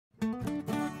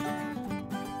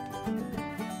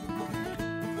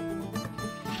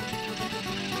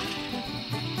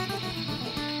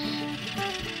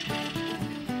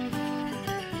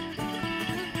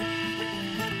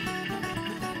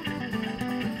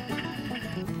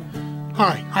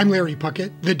Hi, I'm Larry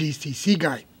Puckett, the DCC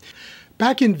guy.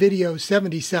 Back in video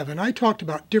 77, I talked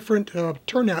about different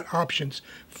turnout options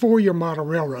for your model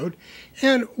railroad,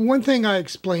 and one thing I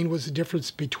explained was the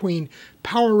difference between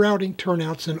power routing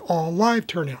turnouts and all live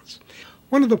turnouts.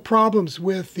 One of the problems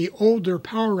with the older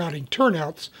power routing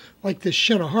turnouts, like this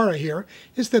Shinohara here,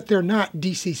 is that they're not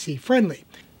DCC friendly.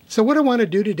 So what I want to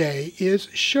do today is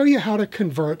show you how to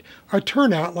convert a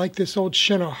turnout like this old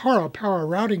Shinohara power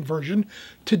routing version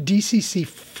to DCC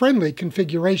friendly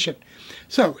configuration.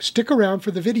 So stick around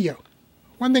for the video.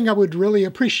 One thing I would really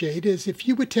appreciate is if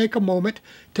you would take a moment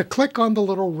to click on the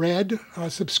little red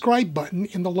subscribe button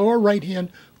in the lower right hand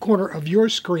corner of your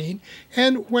screen,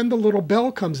 and when the little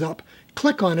bell comes up,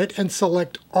 click on it and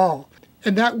select all.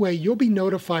 And that way you'll be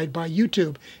notified by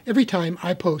YouTube every time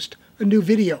I post a new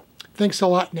video. Thanks a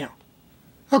lot now.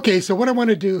 Okay, so what I want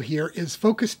to do here is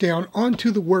focus down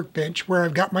onto the workbench where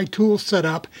I've got my tools set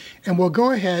up, and we'll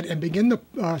go ahead and begin the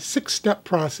 6-step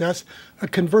process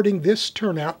of converting this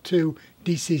turnout to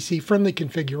DCC friendly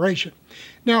configuration.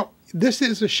 Now, this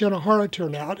is a Shinohara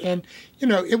turnout, and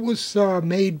it was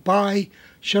made by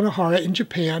Shinohara in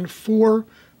Japan for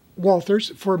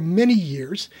Walthers for many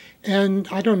years, and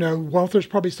I don't know, Walthers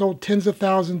probably sold tens of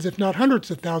thousands, if not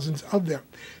hundreds of thousands of them.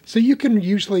 So you can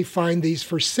usually find these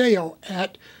for sale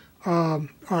at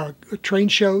train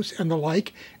shows and the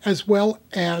like, as well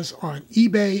as on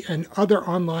eBay and other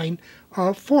online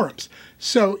forums.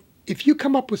 So if you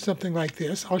come up with something like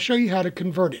this, I'll show you how to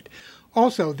convert it.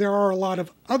 Also, there are a lot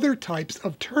of other types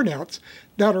of turnouts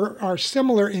that are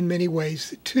similar in many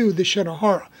ways to the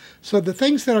Shinohara. So the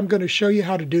things that I'm going to show you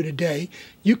how to do today,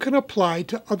 you can apply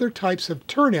to other types of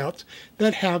turnouts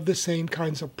that have the same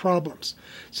kinds of problems.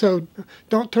 So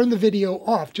don't turn the video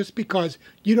off just because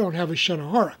you don't have a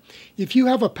Shinohara. If you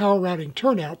have a power routing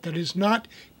turnout that is not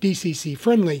DCC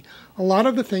friendly, a lot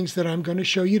of the things that I'm going to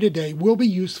show you today will be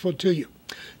useful to you.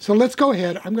 So let's go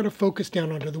ahead. I'm going to focus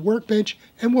down onto the workbench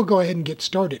and we'll go ahead and get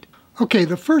started. Okay,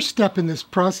 the first step in this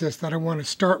process that I want to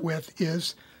start with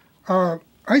is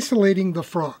isolating the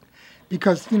frog,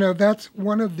 because that's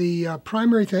one of the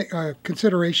primary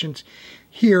considerations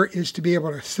here, is to be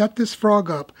able to set this frog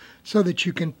up so that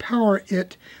you can power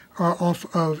it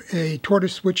off of a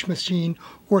tortoise switch machine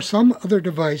or some other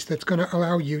device that's going to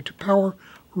allow you to power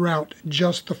route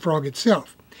just the frog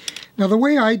itself. Now the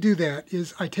way I do that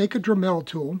is I take a Dremel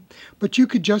tool, but you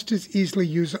could just as easily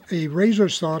use a razor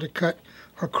saw to cut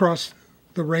across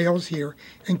the rails here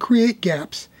and create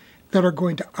gaps that are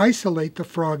going to isolate the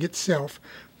frog itself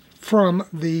from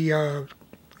the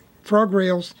frog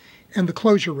rails and the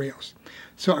closure rails.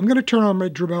 So I'm going to turn on my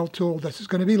Dremel tool. This is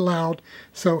going to be loud,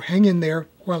 so hang in there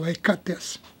while I cut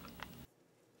this.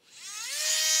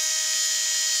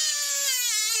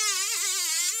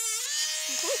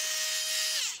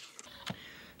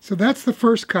 So that's the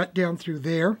first cut down through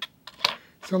there.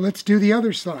 So let's do the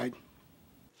other side.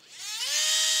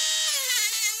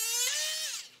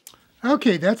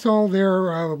 Okay, that's all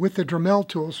there with the Dremel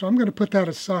tool, so I'm going to put that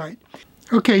aside.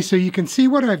 Okay, so you can see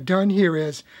what I've done here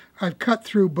is I've cut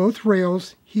through both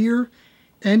rails here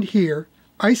and here,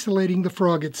 isolating the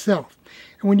frog itself.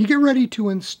 And when you get ready to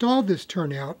install this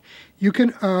turnout, you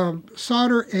can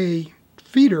solder a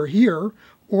feeder here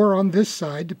or on this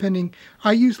side, depending.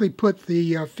 I usually put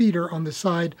the feeder on the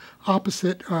side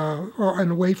opposite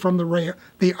and away from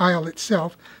the aisle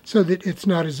itself so that it's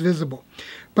not as visible.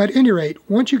 But at any rate,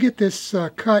 once you get this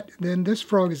cut, then this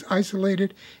frog is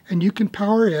isolated and you can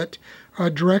power it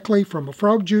directly from a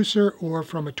frog juicer or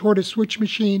from a tortoise switch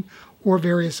machine or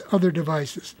various other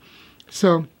devices.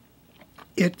 So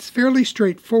it's fairly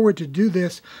straightforward to do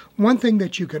this. One thing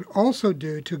that you can also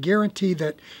do to guarantee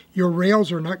that your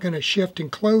rails are not going to shift and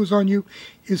close on you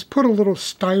is put a little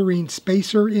styrene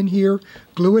spacer in here,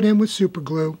 glue it in with super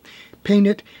glue, paint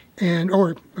it,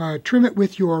 or trim it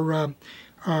with your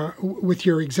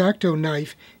X-Acto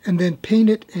knife, and then paint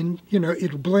it, and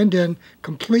it'll blend in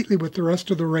completely with the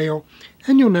rest of the rail,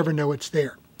 and you'll never know it's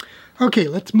there. Okay,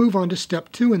 let's move on to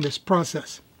step 2 in this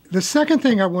process. The second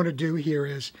thing I want to do here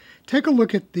is take a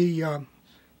look at the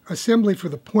assembly for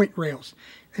the point rails.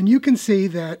 And you can see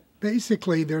that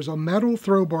basically there's a metal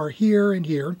throw bar here and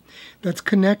here that's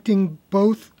connecting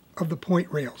both of the point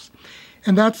rails.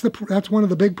 And that's one of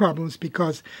the big problems,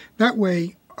 because that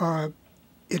way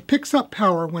it picks up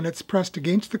power when it's pressed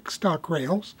against the stock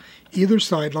rails, either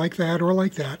side, like that or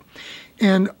like that.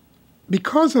 And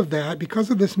because of that, because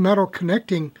of this metal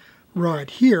connecting rod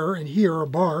here and here, or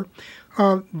bar,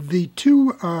 the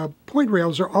two point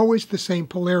rails are always the same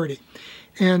polarity.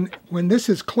 And when this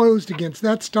is closed against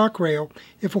that stock rail,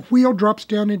 if a wheel drops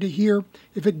down into here,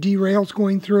 if it derails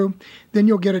going through, then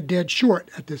you'll get a dead short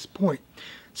at this point.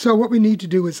 So what we need to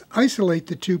do is isolate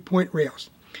the 2 point rails.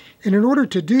 And in order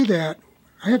to do that,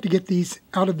 I have to get these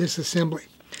out of this assembly.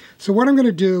 So what I'm going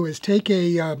to do is take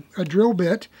a drill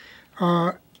bit,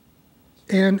 and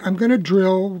I'm going to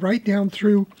drill right down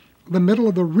through the middle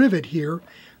of the rivet here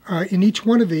in each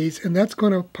one of these, and that's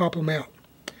going to pop them out.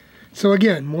 So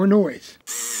again, more noise.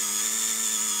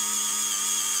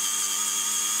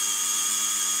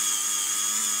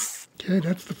 Okay,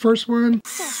 that's the first one.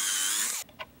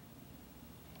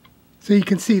 So you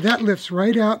can see that lifts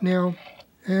right out now,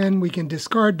 and we can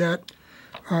discard that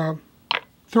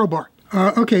throw bar.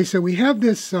 Okay, so we have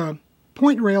this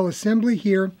point rail assembly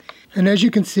here, and as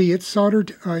you can see, it's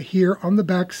soldered here on the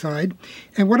back side.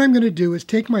 And what I'm going to do is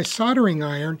take my soldering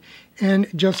iron and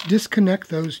just disconnect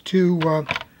those two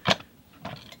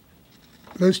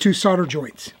solder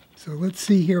joints. So let's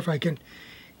see here if I can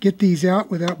get these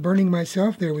out without burning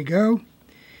myself. There we go.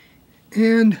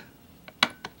 And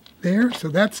there, so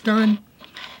that's done.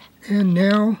 And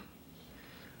now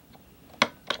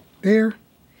there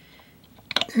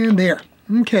and there.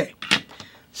 Okay,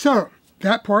 so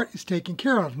that part is taken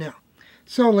care of now.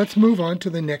 So let's move on to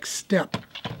the next step.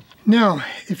 Now,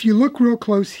 if you look real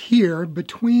close here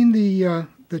between the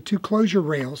 2 closure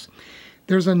rails,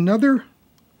 there's another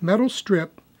metal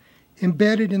strip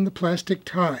embedded in the plastic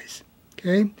ties.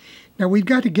 Okay, now we've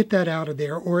got to get that out of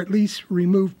there, or at least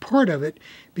remove part of it,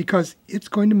 because it's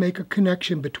going to make a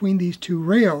connection between these 2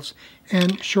 rails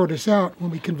and short us out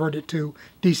when we convert it to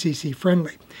DCC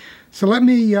friendly. So let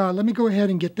me go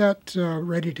ahead and get that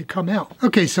ready to come out.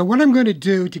 Okay, so what I'm going to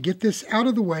do to get this out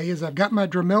of the way is I've got my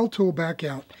Dremel tool back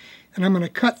out, and I'm going to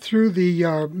cut through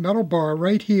the metal bar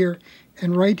right here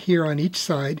and right here on each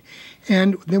side,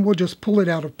 and then we'll just pull it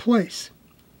out of place.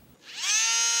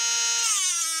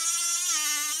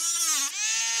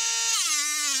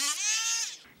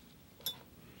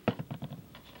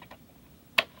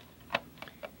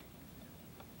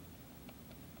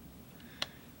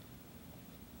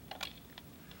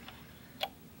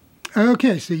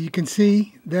 Okay, so you can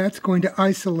see that's going to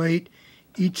isolate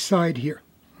each side here.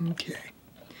 Okay.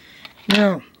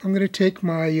 Now, I'm going to take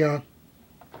my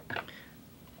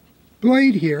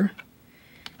blade here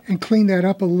and clean that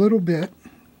up a little bit.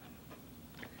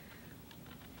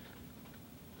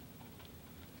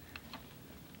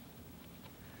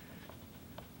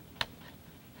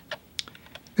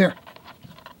 There.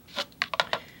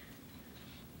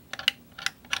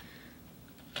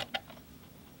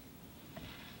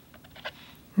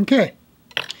 Okay,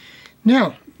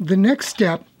 now the next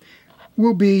step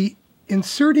will be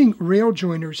inserting rail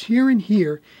joiners here and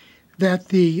here that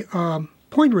the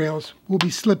point rails will be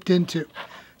slipped into.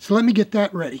 So let me get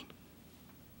that ready.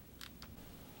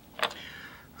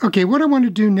 Okay, what I want to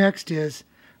do next is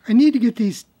I need to get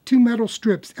these 2 metal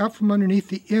strips out from underneath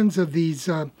the ends of these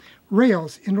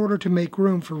rails in order to make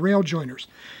room for rail joiners.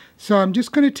 So I'm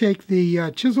just going to take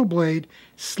the chisel blade,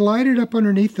 slide it up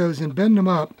underneath those and bend them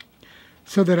up,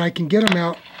 so that I can get them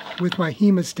out with my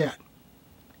hemostat.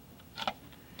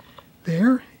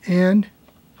 There and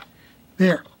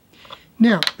there.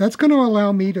 Now, that's going to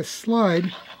allow me to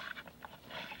slide,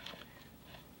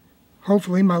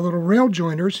 hopefully, my little rail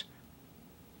joiners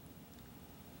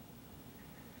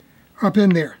up in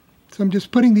there. So I'm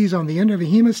just putting these on the end of a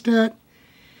hemostat,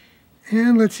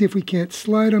 and let's see if we can't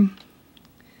slide them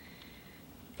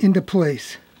into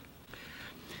place.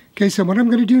 Okay, so what I'm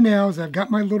going to do now is I've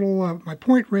got my little my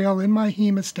point rail in my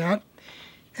hemostat,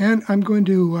 and I'm going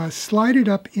to slide it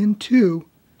up into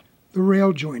the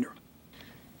rail joiner.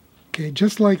 Okay,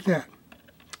 just like that.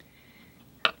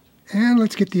 And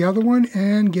let's get the other one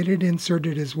and get it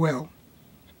inserted as well.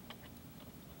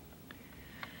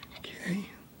 Okay,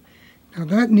 now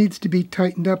that needs to be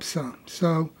tightened up some.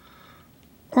 So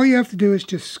all you have to do is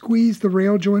just squeeze the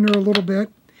rail joiner a little bit,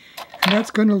 and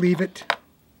that's going to leave it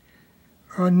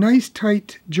a nice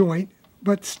tight joint,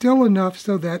 but still enough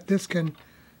so that this can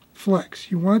flex.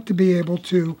 You want to be able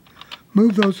to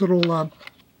move those little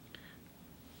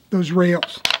those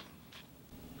rails.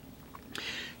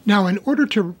 Now, in order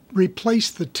to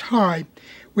replace the tie,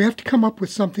 we have to come up with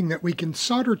something that we can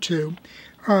solder to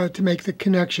make the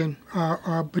connection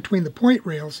between the point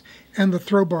rails and the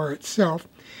throw bar itself.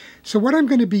 So what I'm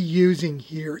going to be using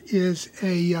here is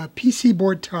a PC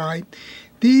board tie.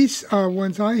 These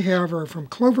ones I have are from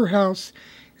Clover House,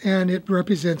 and it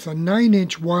represents a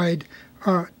 9-inch wide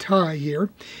tie here.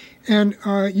 And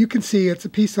you can see it's a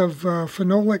piece of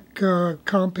phenolic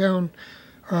compound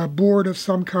board of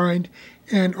some kind,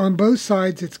 and on both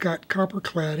sides it's got copper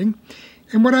cladding.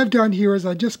 And what I've done here is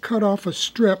I just cut off a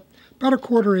strip about a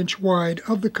 1/4 inch wide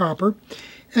of the copper,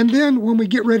 and then when we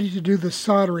get ready to do the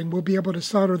soldering, we'll be able to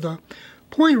solder the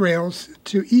point rails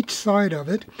to each side of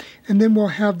it, and then we'll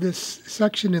have this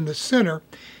section in the center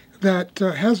that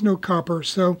has no copper,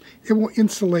 so it will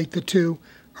insulate the two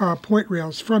point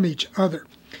rails from each other.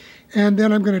 And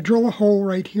then I'm going to drill a hole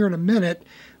right here in a minute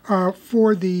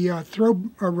for the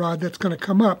throw rod that's going to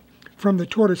come up from the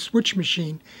tortoise switch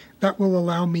machine that will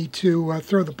allow me to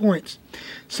throw the points.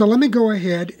 So let me go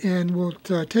ahead and we'll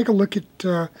take a look at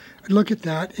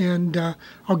that, and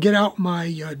I'll get out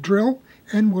my drill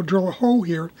and we'll drill a hole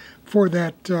here for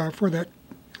that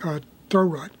throw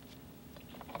rod.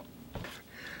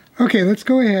 Okay, let's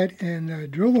go ahead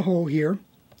and drill the hole here.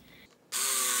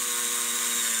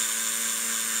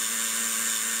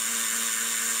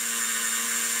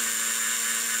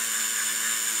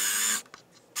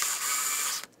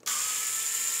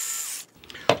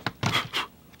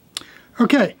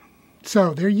 Okay,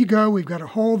 so there you go. We've got a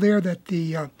hole there that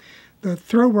the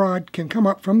throw rod can come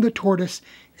up from the tortoise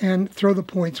and throw the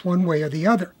points one way or the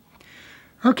other.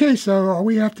 Okay, so all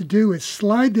we have to do is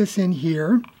slide this in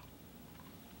here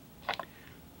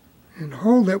and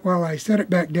hold it while I set it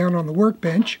back down on the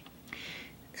workbench,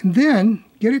 and then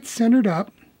get it centered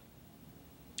up,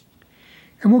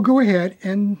 and we'll go ahead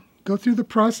and go through the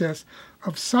process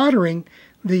of soldering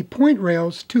the point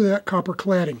rails to that copper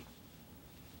cladding.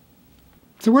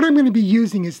 So what I'm going to be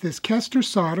using is this Kester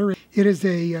solder. It is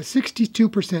a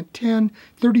 62% tin,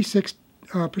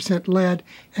 36% lead,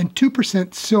 and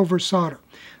 2% silver solder.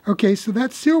 Okay, so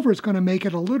that silver is going to make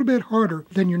it a little bit harder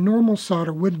than your normal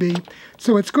solder would be.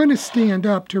 So it's going to stand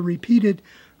up to repeated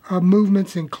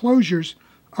movements and closures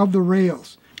of the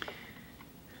rails.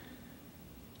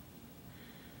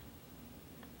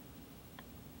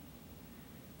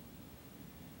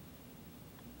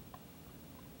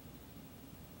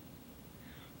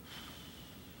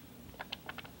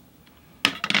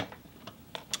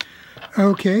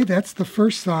 Okay, that's the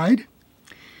first side.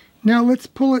 Now let's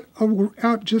pull it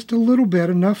out just a little bit,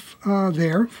 enough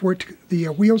there for the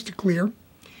wheels to clear.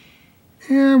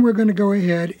 And we're going to go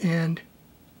ahead and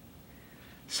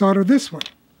solder this one.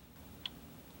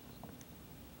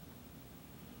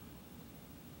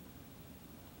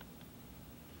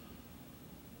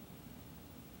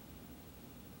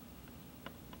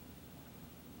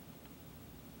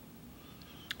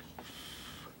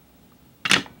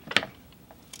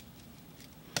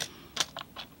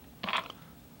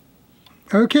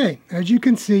 Okay, as you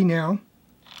can see now,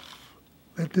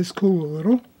 let this cool a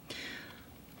little.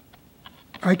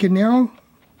 I can now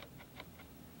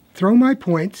throw my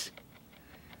points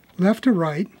left to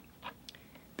right.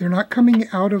 They're not coming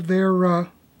out of their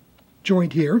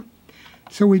joint here,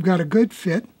 so we've got a good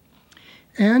fit.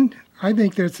 And I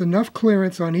think there's enough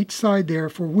clearance on each side there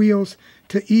for wheels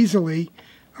to easily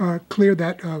clear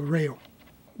that rail.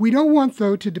 We don't want,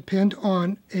 though, to depend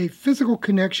on a physical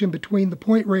connection between the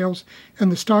point rails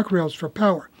and the stock rails for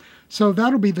power. So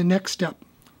that'll be the next step.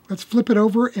 Let's flip it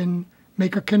over and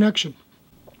make a connection.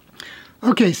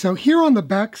 Okay, so here on the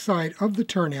back side of the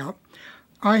turnout,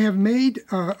 I have made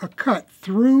a cut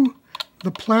through the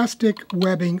plastic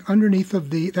webbing underneath of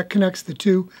that connects the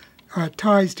two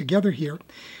ties together here,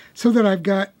 so that I've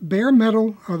got bare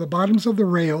metal, the bottoms of the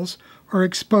rails are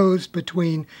exposed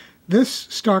between this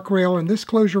stock rail and this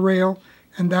closure rail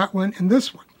and that one and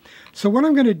this one. So what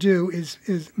I'm going to do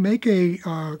is make a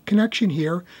connection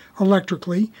here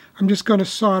electrically. I'm just going to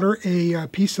solder a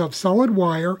piece of solid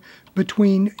wire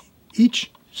between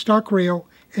each stock rail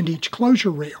and each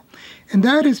closure rail. And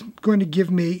that is going to give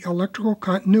me electrical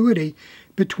continuity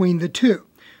between the two.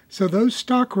 So those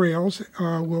stock rails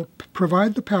will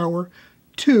provide the power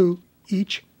to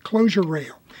each closure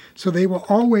rail. So they will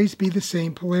always be the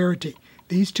same polarity.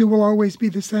 These two will always be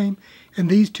the same, and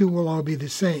these two will all be the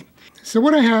same. So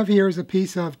what I have here is a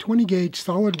piece of 20 gauge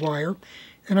solid wire,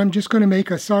 and I'm just going to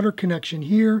make a solder connection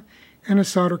here and a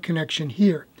solder connection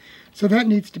here. So that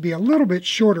needs to be a little bit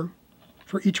shorter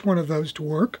for each one of those to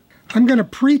work. I'm going to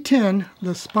pre-tin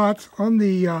the spots on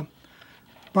the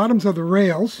bottoms of the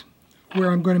rails where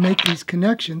I'm going to make these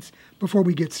connections before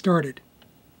we get started.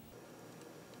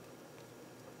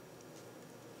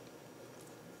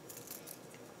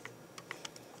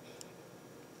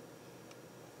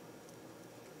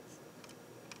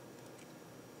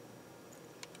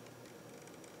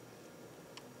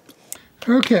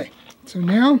 Okay, so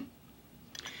now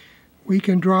we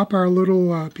can drop our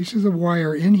little pieces of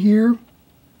wire in here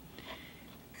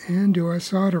and do our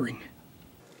soldering.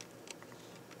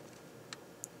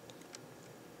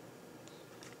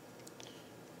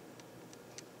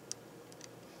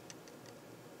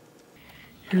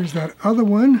 Here's that other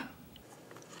one.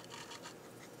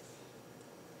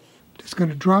 Just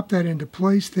going to drop that into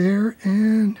place there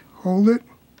and hold it.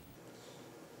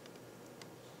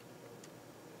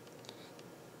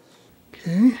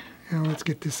 Okay, now let's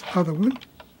get this other one.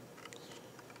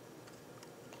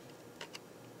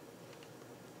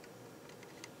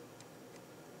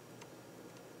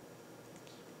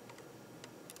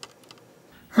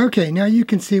 Okay, now you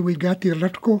can see we've got the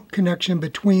electrical connection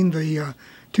between the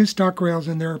two stock rails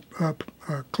and their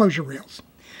closure rails.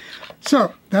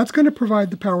 So that's going to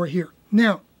provide the power here.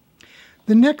 Now,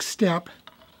 the next step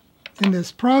in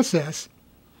this process,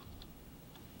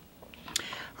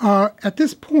 at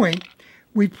this point,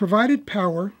 we've provided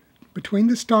power between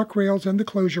the stock rails and the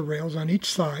closure rails on each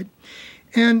side,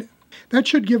 and that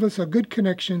should give us a good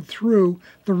connection through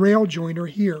the rail joiner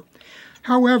here.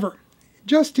 However,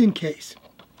 just in case,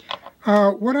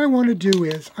 what I want to do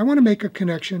is I want to make a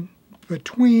connection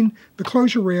between the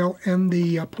closure rail and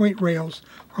the point rails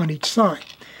on each side.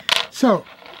 So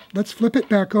let's flip it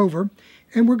back over,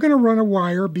 and we're going to run a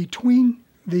wire between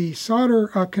the solder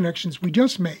connections we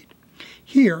just made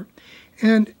here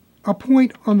and a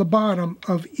point on the bottom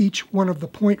of each one of the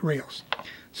point rails.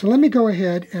 So let me go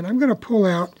ahead and I'm going to pull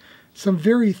out some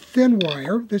very thin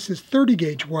wire. This is 30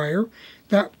 gauge wire.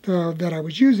 That I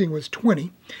was using was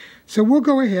 20. So we'll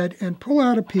go ahead and pull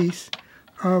out a piece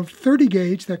of 30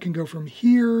 gauge that can go from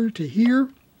here to here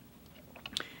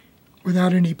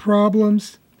without any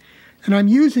problems. And I'm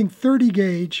using 30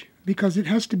 gauge because it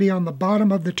has to be on the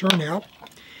bottom of the turnout,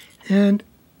 and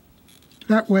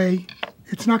that way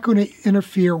it's not going to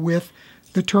interfere with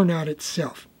the turnout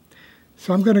itself.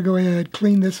 So I'm going to go ahead and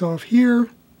clean this off here.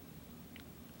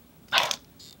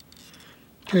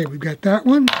 Okay, we've got that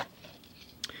one.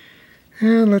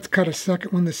 And let's cut a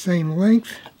second one the same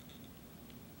length.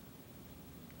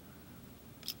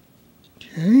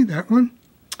 Okay, that one.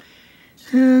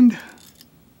 And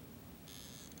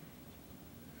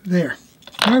there.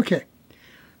 Okay,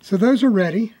 so those are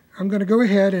ready. I'm going to go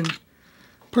ahead and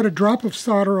put a drop of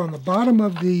solder on the bottom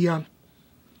of the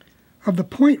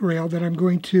point rail that I'm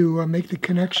going to make the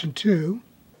connection to.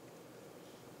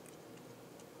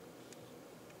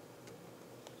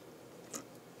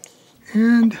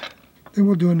 And then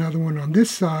we'll do another one on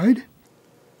this side.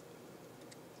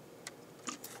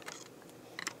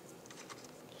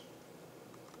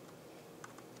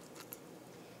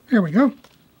 There we go.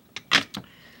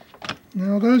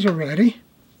 Now those are ready.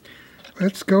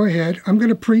 Let's go ahead. I'm going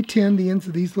to pre-tin the ends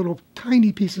of these little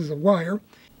tiny pieces of wire.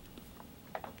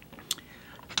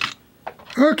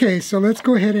 Okay, so let's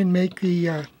go ahead and make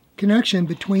the connection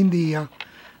between the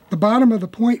bottom of the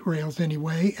point rails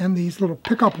anyway and these little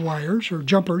pickup wires or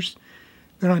jumpers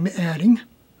that I'm adding.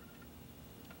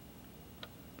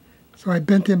 So I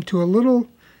bent them to a little,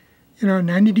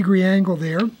 90-degree angle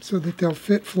there so that they'll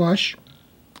fit flush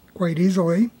quite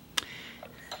easily.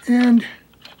 And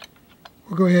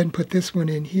we'll go ahead and put this one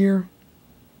in here.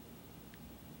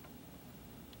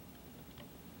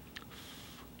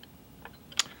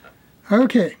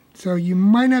 Okay, so you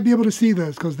might not be able to see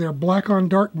those because they're black on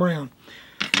dark brown.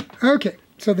 Okay,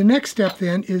 so the next step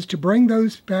then is to bring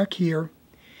those back here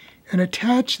and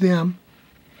attach them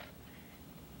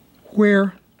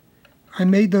where I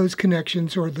made those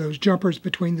connections or those jumpers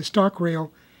between the stock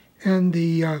rail and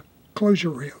the closure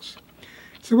rails.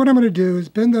 So what I'm going to do is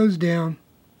bend those down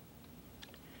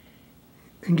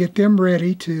and get them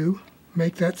ready to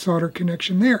make that solder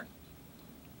connection there.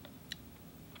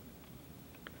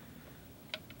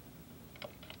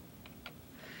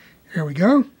 There we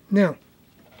go. Now,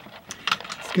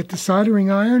 let's get the soldering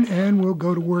iron and we'll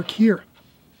go to work here.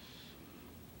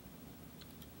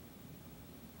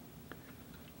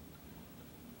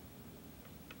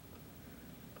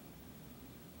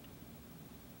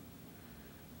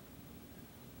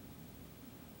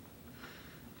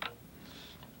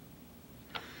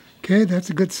 Okay, that's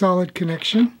a good solid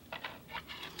connection.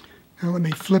 Now let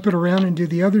me flip it around and do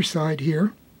the other side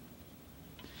here.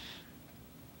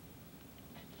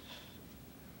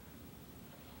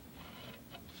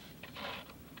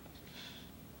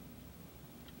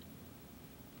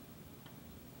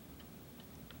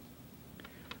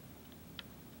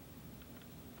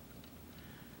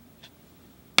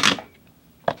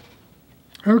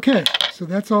 Okay, so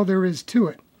that's all there is to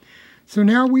it. So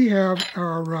now we have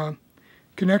our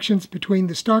connections between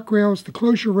the stock rails, the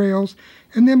closure rails,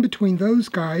 and then between those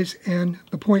guys and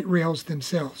the point rails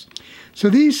themselves. So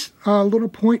these little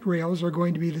point rails are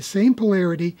going to be the same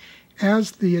polarity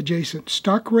as the adjacent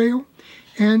stock rail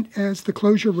and as the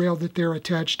closure rail that they're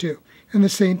attached to. And the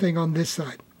same thing on this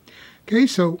side. Okay,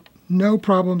 so no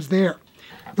problems there.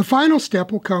 The final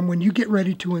step will come when you get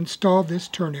ready to install this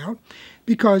turnout,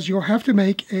 because you'll have to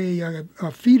make a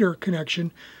feeder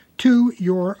connection to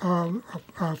your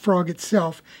frog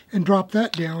itself and drop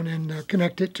that down and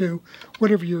connect it to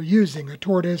whatever you're using, a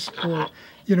tortoise or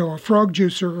a frog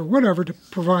juicer or whatever, to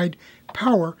provide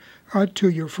power to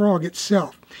your frog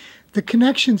itself. The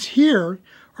connections here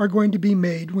are going to be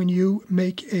made when you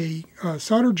make a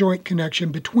solder joint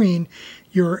connection between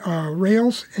your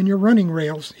rails and your running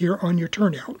rails here on your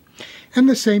turnout. And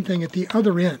the same thing at the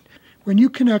other end. When you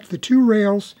connect the two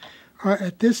rails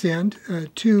at this end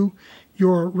to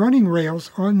your running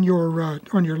rails on your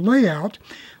layout,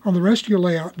 on the rest of your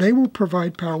layout, they will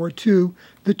provide power to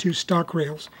the two stock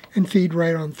rails and feed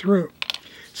right on through.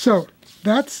 So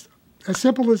that's as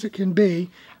simple as it can be.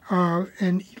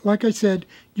 And like I said,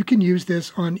 you can use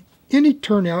this on any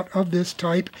turnout of this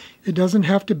type. It doesn't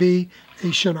have to be a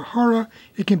Shinohara.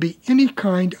 It can be any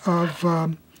kind of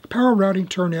power routing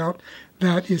turnout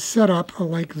that is set up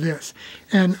like this.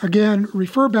 And again,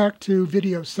 refer back to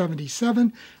video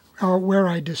 77 where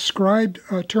I described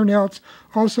turnouts.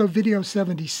 Also video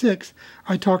 76,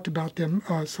 I talked about them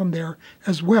some there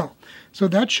as well. So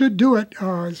that should do it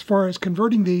as far as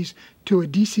converting these to a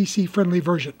DCC friendly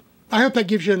version. I hope that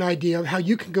gives you an idea of how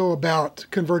you can go about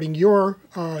converting your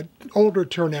older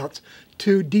turnouts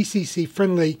to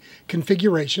DCC-friendly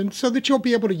configuration so that you'll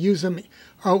be able to use them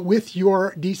with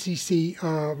your DCC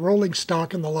rolling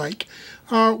stock and the like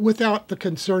without the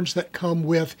concerns that come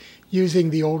with using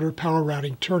the older power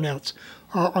routing turnouts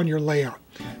on your layout.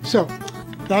 So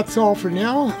that's all for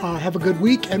now. Have a good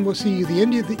week, and we'll see you the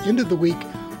end of the week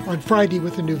on Friday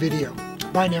with a new video.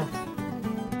 Bye now.